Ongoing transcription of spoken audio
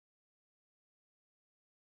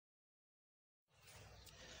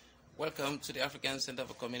Welcome to the African Center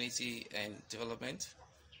for Community and Development,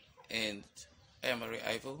 and I am Arrey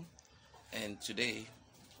Ivo, and today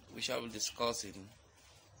we shall be discussing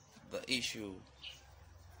the issue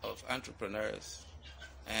of entrepreneurs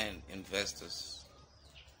and investors.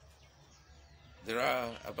 There are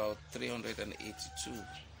about 382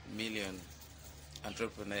 million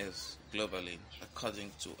entrepreneurs globally, according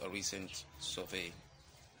to a recent survey,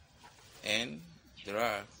 and there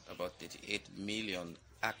are about 38 million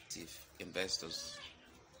active investors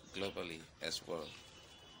globally as well.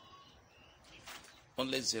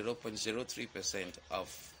 Only 0.03%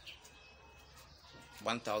 of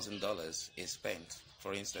 $1,000 is spent,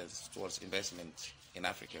 for instance, towards investment in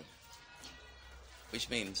Africa, which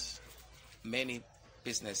means many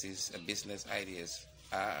businesses and business ideas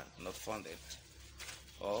are not funded,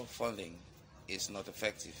 or funding is not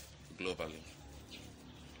effective globally.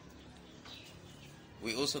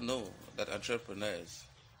 We also know that entrepreneurs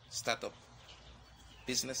start up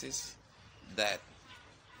businesses that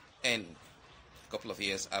end a couple of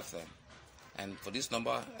years after. And for this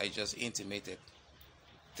number I just intimated,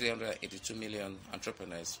 382 million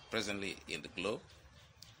entrepreneurs presently in the globe,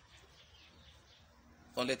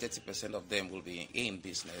 only 30% of them will be in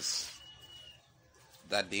business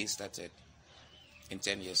that they started in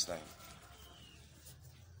 10 years' time.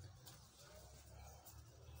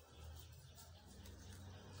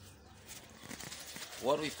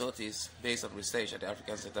 What we thought is, based on research at the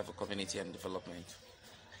African Center for Community and Development,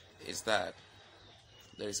 is that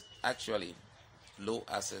there is actually low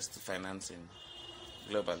access to financing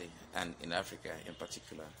globally and in Africa in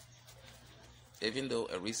particular. Even though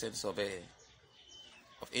a recent survey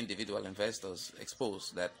of individual investors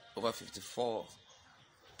exposed that over 54%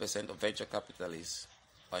 of venture capitalists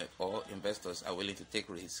or investors are willing to take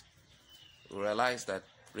risks, we realize that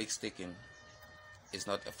risk-taking is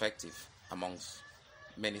not effective amongst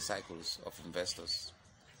many cycles of investors,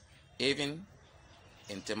 even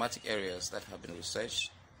in thematic areas that have been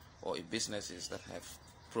researched or in businesses that have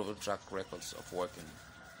proven track records of working.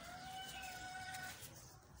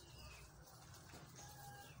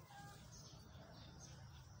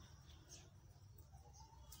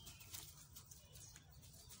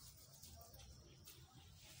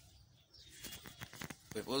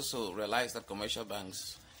 We've also realized that commercial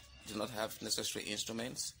banks do not have necessary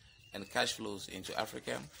instruments and cash flows into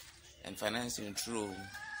Africa, and financing through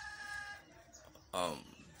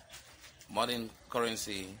modern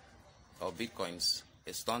currency or bitcoins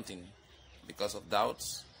is daunting because of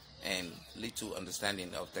doubts and little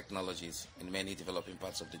understanding of technologies in many developing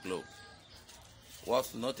parts of the globe.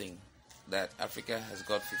 Worth noting that Africa has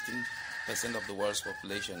got 15% of the world's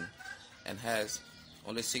population and has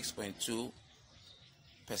only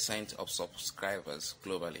 6.2% of subscribers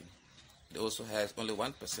globally. It also has only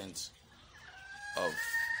 1% of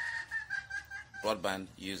broadband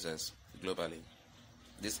users globally.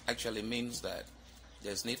 This actually means that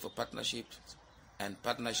there's need for partnerships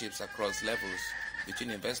across levels between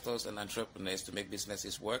investors and entrepreneurs to make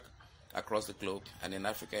businesses work across the globe and in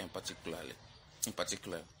Africa in particular.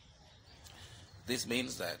 This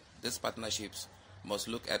means that these partnerships must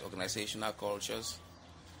look at organizational cultures.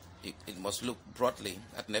 It must look broadly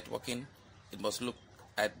at networking. It must look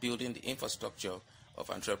at building the infrastructure of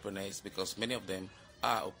entrepreneurs, because many of them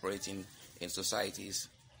are operating in societies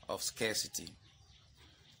of scarcity.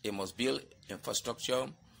 It must build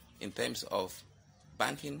infrastructure in terms of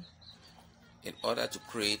banking in order to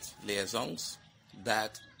create liaisons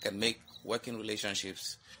that can make working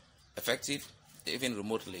relationships effective, even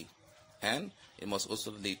remotely. And it must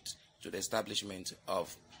also lead to the establishment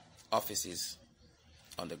of offices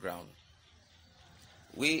on the ground.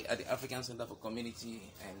 We at the African Center for Community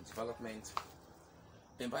and Development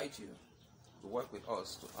invite you to work with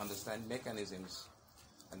us to understand mechanisms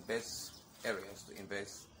and best areas to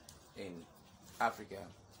invest in Africa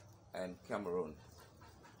and Cameroon.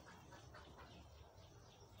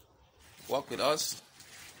 Work with us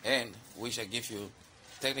and we shall give you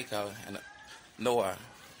technical and know-how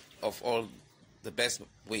of all the best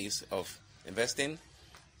ways of investing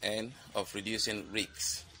and of reducing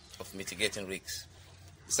risks, of mitigating risks.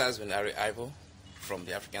 This has been Arrey Ivo from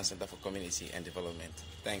the African Center for Community and Development.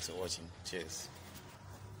 Thanks for watching. Cheers.